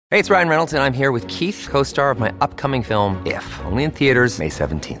Hey, it's Ryan Reynolds, and I'm here with Keith, co-star of my upcoming film, If, only in theaters May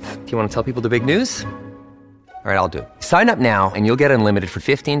 17th. Do you want to tell people the big news? All right, I'll do it. Sign up now and you'll get unlimited for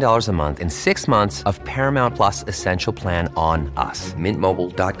 $15 a month and 6 months of Paramount Plus Essential Plan on us.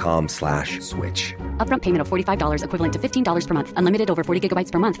 MintMobile.com/switch. Upfront payment of $45 equivalent to $15 per month. Unlimited over 40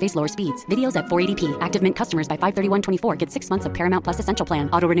 gigabytes per month. Face lower speeds. Videos at 480p. Active Mint customers by 531.24 get 6 months of Paramount Plus Essential Plan.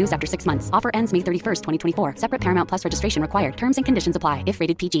 Auto renews after 6 months. Offer ends May 31st, 2024. Separate Paramount Plus registration required. Terms and conditions apply if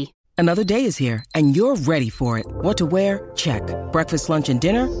rated PG. Another day is here, and you're ready for it. What to wear? Check. Breakfast, lunch, and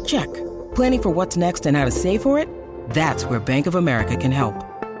dinner? Check. Planning for what's next and how to save for it? That's where Bank of America can help.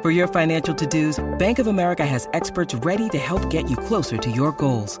 For your financial to-dos, Bank of America has experts ready to help get you closer to your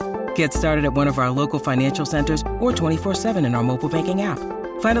goals. Get started at one of our local financial centers or 24/7 in our mobile banking app.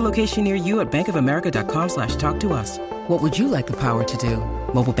 Find a location near you at bankofamerica.com/talktous. What would you like the power to do?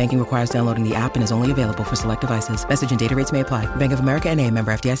 Mobile banking requires downloading the app and is only available for select devices. Message and data rates may apply. Bank of America N.A.,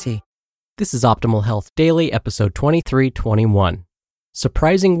 member FDIC. This is Optimal Health Daily, episode 2321.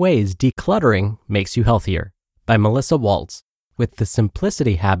 Surprising Ways Decluttering Makes You Healthier by Melissa Waltz with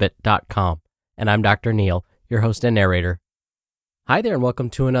thesimplicity.habit.com. And I'm Dr. Neil, your host and narrator. Hi there, and welcome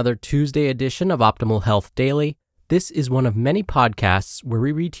to another Tuesday edition of Optimal Health Daily. This is one of many podcasts where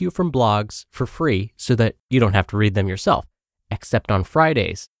we read to you from blogs for free so that you don't have to read them yourself, except on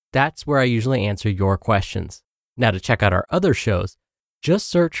Fridays. That's where I usually answer your questions. Now, to check out our other shows, just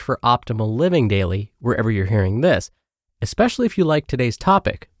search for Optimal Living Daily wherever you're hearing this, especially if you like today's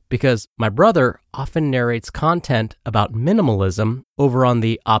topic, because my brother often narrates content about minimalism over on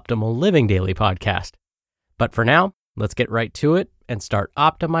the Optimal Living Daily podcast. But for now, let's get right to it and start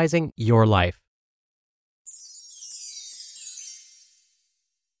optimizing your life.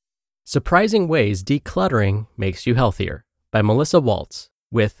 Surprising Ways Decluttering Makes You Healthier by Melissa Waltz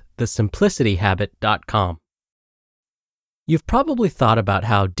with thesimplicity.habit.com. You've probably thought about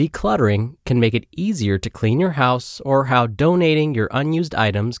how decluttering can make it easier to clean your house or how donating your unused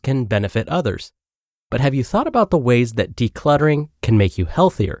items can benefit others. But have you thought about the ways that decluttering can make you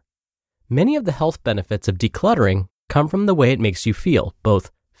healthier? Many of the health benefits of decluttering come from the way it makes you feel, both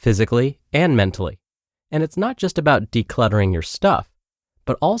physically and mentally. And it's not just about decluttering your stuff,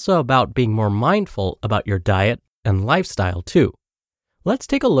 but also about being more mindful about your diet and lifestyle too. Let's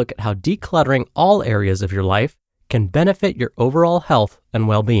take a look at how decluttering all areas of your life can benefit your overall health and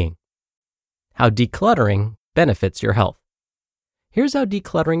well-being. How decluttering benefits your health. Here's how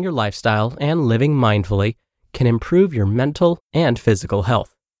decluttering your lifestyle and living mindfully can improve your mental and physical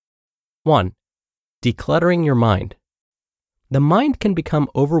health. 1. Decluttering your mind. The mind can become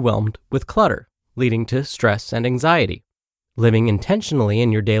overwhelmed with clutter, leading to stress and anxiety. Living intentionally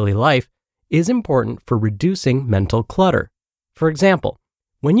in your daily life is important for reducing mental clutter. For example,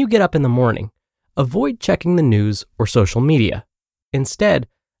 when you get up in the morning, avoid checking the news or social media. Instead,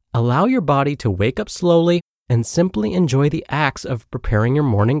 allow your body to wake up slowly and simply enjoy the acts of preparing your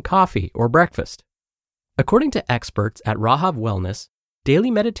morning coffee or breakfast. According to experts at Rahav Wellness, daily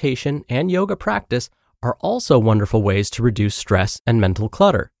meditation and yoga practice are also wonderful ways to reduce stress and mental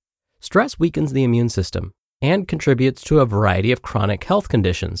clutter. Stress weakens the immune system and contributes to a variety of chronic health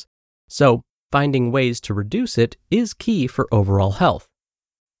conditions. So, finding ways to reduce it is key for overall health.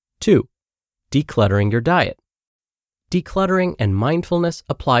 2. Decluttering your diet. Decluttering and mindfulness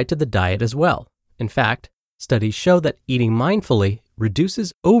apply to the diet as well. In fact, studies show that eating mindfully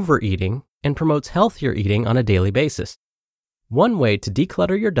reduces overeating and promotes healthier eating on a daily basis. One way to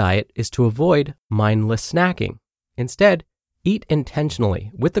declutter your diet is to avoid mindless snacking. Instead, eat intentionally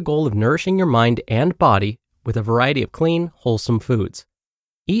with the goal of nourishing your mind and body with a variety of clean, wholesome foods.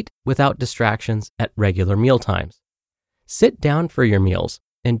 Eat without distractions at regular meal times. Sit down for your meals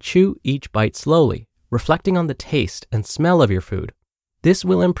and chew each bite slowly, reflecting on the taste and smell of your food. This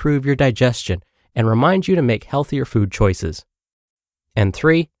will improve your digestion and remind you to make healthier food choices. And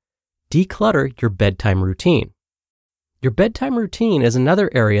 3, declutter your bedtime routine. Your bedtime routine is another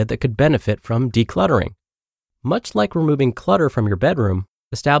area that could benefit from decluttering. Much like removing clutter from your bedroom,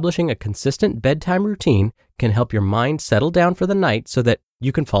 establishing a consistent bedtime routine can help your mind settle down for the night so that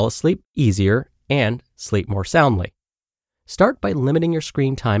you can fall asleep easier and sleep more soundly. Start by limiting your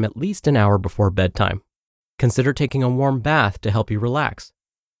screen time at least an hour before bedtime. Consider taking a warm bath to help you relax.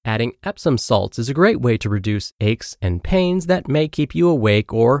 Adding Epsom salts is a great way to reduce aches and pains that may keep you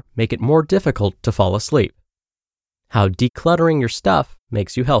awake or make it more difficult to fall asleep. How decluttering your stuff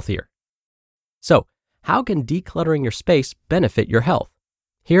makes you healthier. So, how can decluttering your space benefit your health?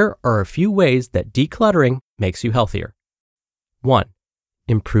 Here are a few ways that decluttering makes you healthier. 1.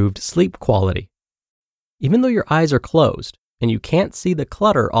 Improved sleep quality. Even though your eyes are closed and you can't see the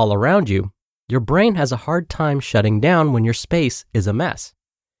clutter all around you, your brain has a hard time shutting down when your space is a mess.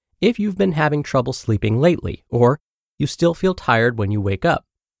 if you've been having trouble sleeping lately, or you still feel tired when you wake up.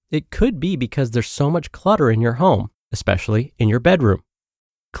 It could be because there's so much clutter in your home, especially in your bedroom.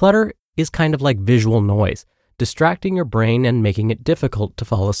 Clutter is kind of like visual noise, distracting your brain and making it difficult to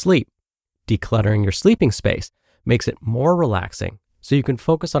fall asleep. Decluttering your sleeping space makes it more relaxing, so you can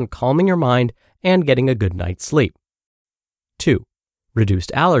focus on calming your mind and getting a good night's sleep. 2.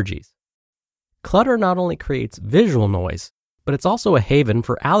 Reduced allergies. Clutter not only creates visual noise, but it's also a haven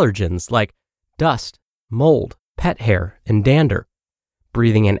for allergens like dust, mold, pet hair, and dander.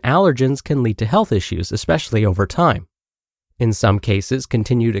 Breathing in allergens can lead to health issues, especially over time. In some cases,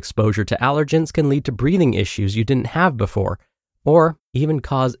 continued exposure to allergens can lead to breathing issues you didn't have before, or even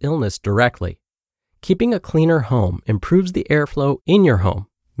cause illness directly. Keeping a cleaner home improves the airflow in your home,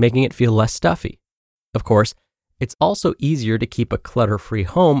 making it feel less stuffy. Of course, it's also easier to keep a clutter-free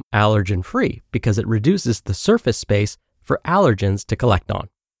home allergen-free because it reduces the surface space for allergens to collect on.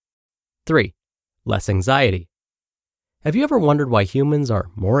 3. Less anxiety. Have you ever wondered why humans are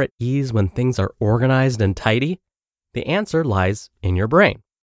more at ease when things are organized and tidy? The answer lies in your brain.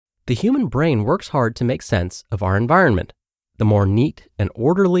 The human brain works hard to make sense of our environment. The more neat and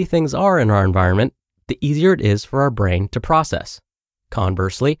orderly things are in our environment, the easier it is for our brain to process.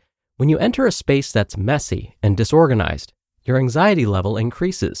 Conversely, when you enter a space that's messy and disorganized, your anxiety level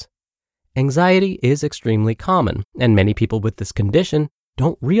increases. Anxiety is extremely common, and many people with this condition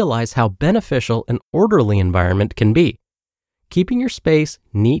don't realize how beneficial an orderly environment can be. Keeping your space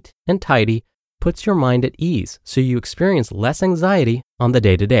neat and tidy puts your mind at ease, so you experience less anxiety on the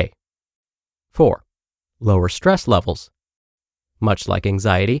day-to-day. 4. Lower stress levels. Much like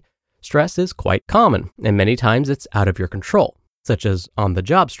anxiety, stress is quite common, and many times it's out of your control, such as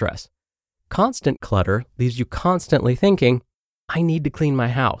on-the-job stress. Constant clutter leaves you constantly thinking, I need to clean my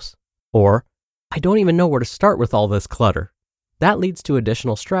house, or I don't even know where to start with all this clutter. That leads to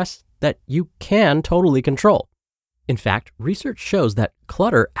additional stress that you can totally control. In fact, research shows that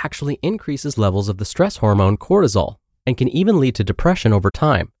clutter actually increases levels of the stress hormone cortisol and can even lead to depression over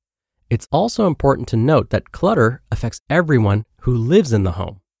time. It's also important to note that clutter affects everyone who lives in the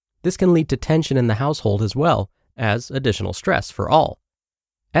home. This can lead to tension in the household as well as additional stress for all.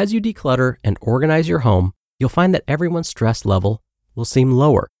 As you declutter and organize your home, you'll find that everyone's stress level will seem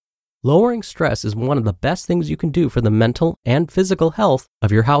lower. Lowering stress is one of the best things you can do for the mental and physical health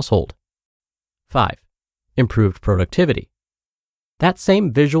of your household. 5. Improved productivity. That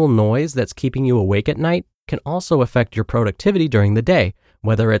same visual noise that's keeping you awake at night can also affect your productivity during the day,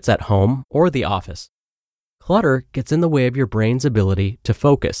 whether it's at home or the office. Clutter gets in the way of your brain's ability to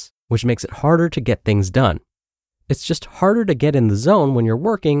focus, which makes it harder to get things done. It's just harder to get in the zone when you're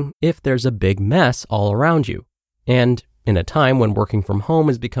working if there's a big mess all around you. And in a time when working from home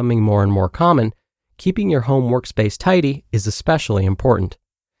is becoming more and more common, keeping your home workspace tidy is especially important.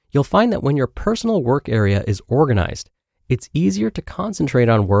 You'll find that when your personal work area is organized, it's easier to concentrate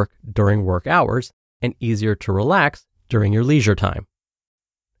on work during work hours and easier to relax during your leisure time.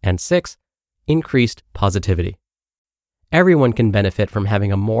 And 6, increased positivity. Everyone can benefit from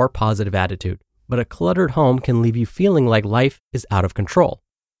having a more positive attitude, but a cluttered home can leave you feeling like life is out of control.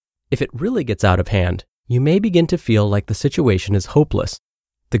 If it really gets out of hand, you may begin to feel like the situation is hopeless.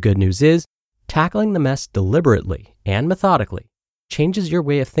 The good news is, tackling the mess deliberately and methodically changes your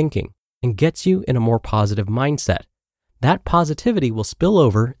way of thinking and gets you in a more positive mindset. That positivity will spill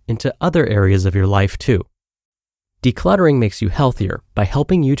over into other areas of your life too. Decluttering makes you healthier by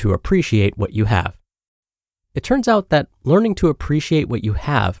helping you to appreciate what you have. It turns out that learning to appreciate what you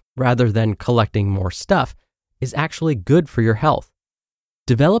have rather than collecting more stuff is actually good for your health.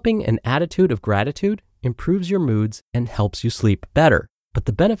 Developing an attitude of gratitude improves your moods and helps you sleep better, but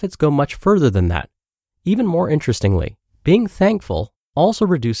the benefits go much further than that. Even more interestingly, being thankful also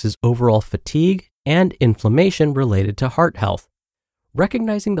reduces overall fatigue and inflammation related to heart health.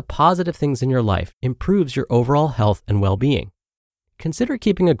 Recognizing the positive things in your life improves your overall health and well-being. Consider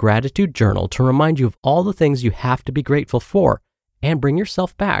keeping a gratitude journal to remind you of all the things you have to be grateful for and bring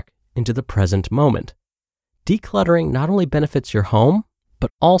yourself back into the present moment. Decluttering not only benefits your home,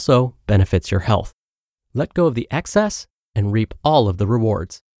 but also benefits your health. Let go of the excess and reap all of the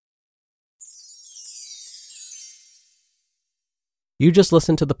rewards. You just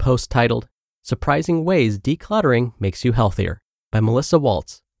listened to the post titled, Surprising Ways Decluttering Makes You Healthier by Melissa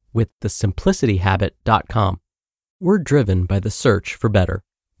Waltz with thesimplicityhabit.com. We're driven by the search for better,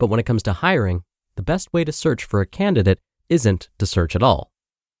 but when it comes to hiring, the best way to search for a candidate isn't to search at all.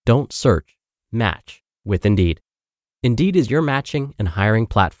 Don't search, match with Indeed. Indeed is your matching and hiring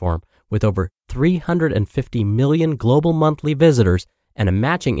platform with over 350 million global monthly visitors and a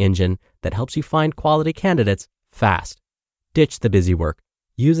matching engine that helps you find quality candidates fast. Ditch the busy work.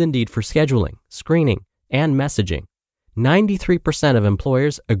 Use Indeed for scheduling, screening, and messaging. 93% of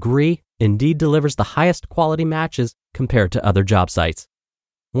employers agree Indeed delivers the highest quality matches compared to other job sites.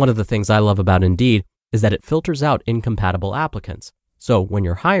 One of the things I love about Indeed is that it filters out incompatible applicants. So when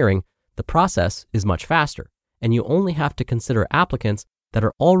you're hiring, the process is much faster, and you only have to consider applicants that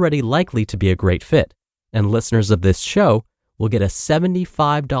are already likely to be a great fit. And listeners of this show will get a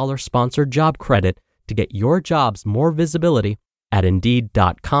 $75 sponsored job credit to get your jobs more visibility at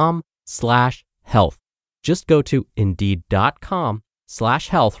Indeed.com/health. Just go to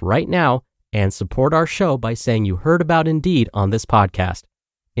Indeed.com/health right now and support our show by saying you heard about Indeed on this podcast.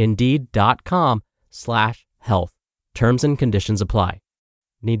 Indeed.com/health. Terms and conditions apply.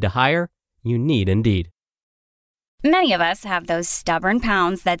 Need to hire? You need Indeed. Many of us have those stubborn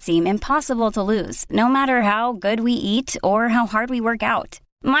pounds that seem impossible to lose, no matter how good we eat or how hard we work out.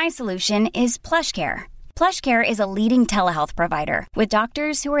 My solution is PlushCare. PlushCare is a leading telehealth provider with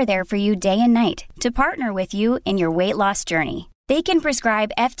doctors who are there for you day and night to partner with you in your weight loss journey. They can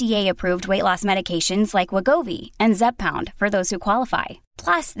prescribe FDA-approved weight loss medications like Wegovy and Zepbound for those who qualify.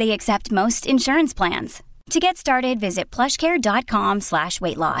 Plus, they accept most insurance plans. To get started, visit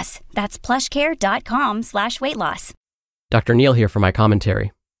plushcare.com/weightloss. That's plushcare.com/weightloss. Dr. Neil here for my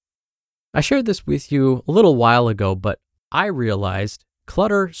commentary. I shared this with you a little while ago, but I realized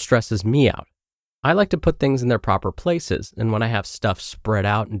clutter stresses me out. I like to put things in their proper places, and when I have stuff spread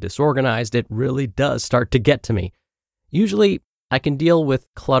out and disorganized, it really does start to get to me. Usually, I can deal with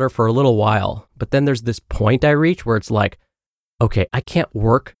clutter for a little while, but then there's this point I reach where it's like, okay, I can't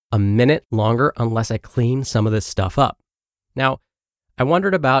work a minute longer unless I clean some of this stuff up. Now, I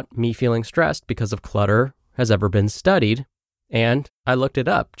wondered about me feeling stressed because of clutter has ever been studied, and I looked it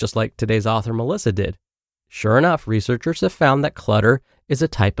up, just like today's author Melissa did. Sure enough, researchers have found that clutter is a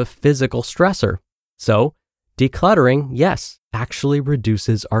type of physical stressor. So, decluttering, yes, actually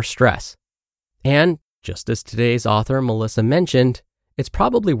reduces our stress. And just as today's author Melissa mentioned, it's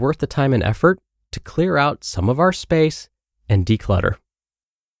probably worth the time and effort to clear out some of our space and declutter.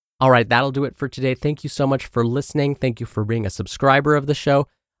 All right, that'll do it for today. Thank you so much for listening. Thank you for being a subscriber of the show.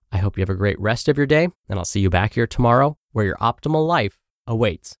 I hope you have a great rest of your day, and I'll see you back here tomorrow where your optimal life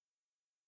awaits.